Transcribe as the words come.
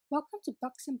Welcome to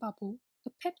Bugs and Bubble, a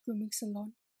pet grooming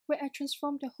salon where I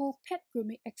transform the whole pet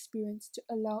grooming experience to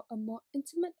allow a more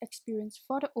intimate experience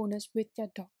for the owners with their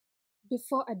dog.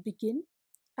 Before I begin,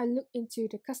 I look into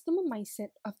the customer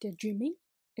mindset of their dreaming,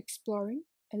 exploring,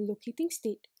 and locating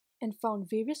state and found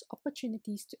various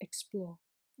opportunities to explore.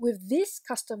 With this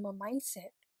customer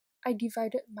mindset, I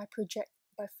divided my project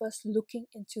by first looking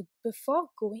into before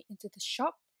going into the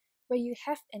shop, where you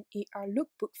have an AR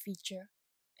lookbook feature,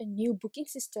 a new booking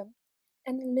system,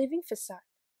 and a living facade.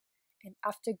 And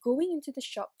after going into the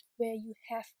shop, where you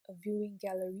have a viewing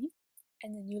gallery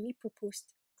and a newly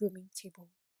proposed grooming table.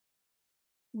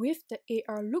 With the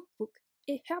AR lookbook,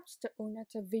 it helps the owner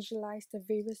to visualize the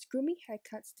various grooming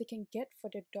haircuts they can get for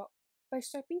their dog by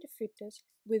swiping the filters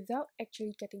without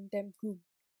actually getting them groomed.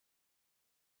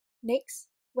 Next,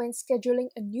 when scheduling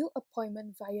a new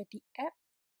appointment via the app,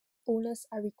 owners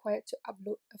are required to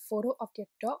upload a photo of their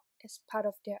dog as part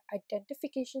of their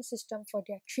identification system for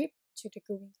their trip to the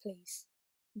grooming place.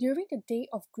 During the day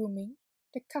of grooming,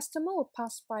 the customer will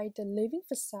pass by the living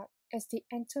facade as they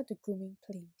enter the grooming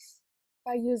place.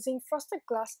 By using frosted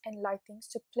glass and lightings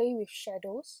to play with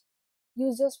shadows,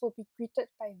 users will be greeted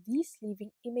by these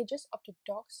living images of the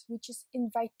dogs, which is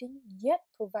inviting yet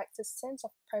provides a sense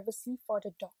of privacy for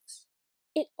the dogs.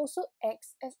 It also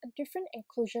acts as a different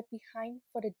enclosure behind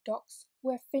for the dogs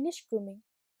who have finished grooming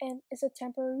and is a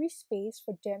temporary space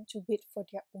for them to wait for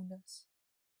their owners.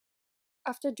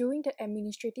 After doing the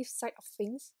administrative side of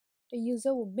things, the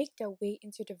user will make their way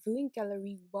into the viewing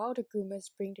gallery while the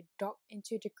groomers bring the dog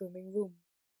into the grooming room.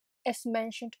 As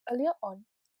mentioned earlier on,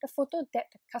 the photo that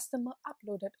the customer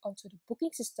uploaded onto the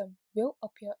booking system will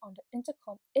appear on the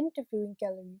intercom in the viewing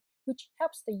gallery, which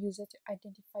helps the user to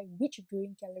identify which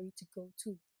viewing gallery to go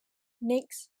to.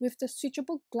 Next, with the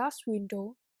switchable glass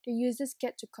window, the users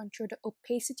get to control the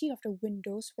opacity of the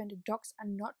windows when the dogs are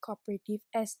not cooperative,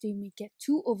 as they may get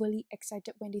too overly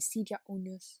excited when they see their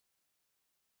owners.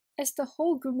 As the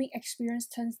whole grooming experience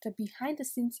turns the behind the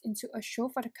scenes into a show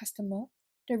for the customer,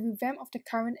 the revamp of the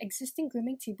current existing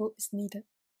grooming table is needed.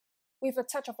 With a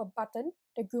touch of a button,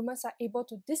 the groomers are able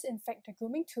to disinfect the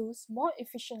grooming tools more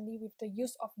efficiently with the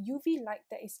use of UV light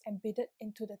that is embedded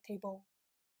into the table.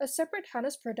 A separate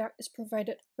harness product is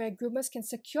provided where groomers can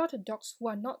secure the dogs who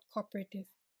are not cooperative.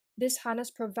 This harness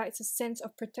provides a sense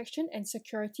of protection and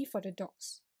security for the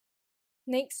dogs.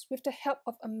 Next, with the help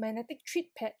of a magnetic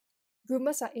treat pad,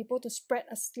 groomers are able to spread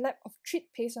a slab of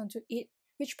treat paste onto it,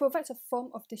 which provides a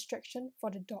form of distraction for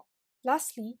the dog.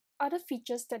 Lastly, other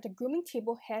features that the grooming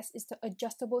table has is the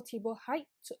adjustable table height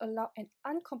to allow an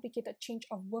uncomplicated change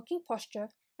of working posture,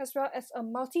 as well as a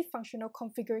multifunctional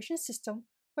configuration system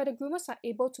where the groomers are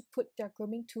able to put their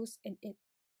grooming tools in it.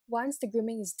 Once the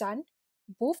grooming is done,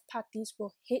 both parties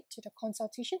will head to the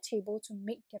consultation table to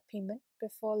make their payment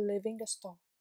before leaving the store.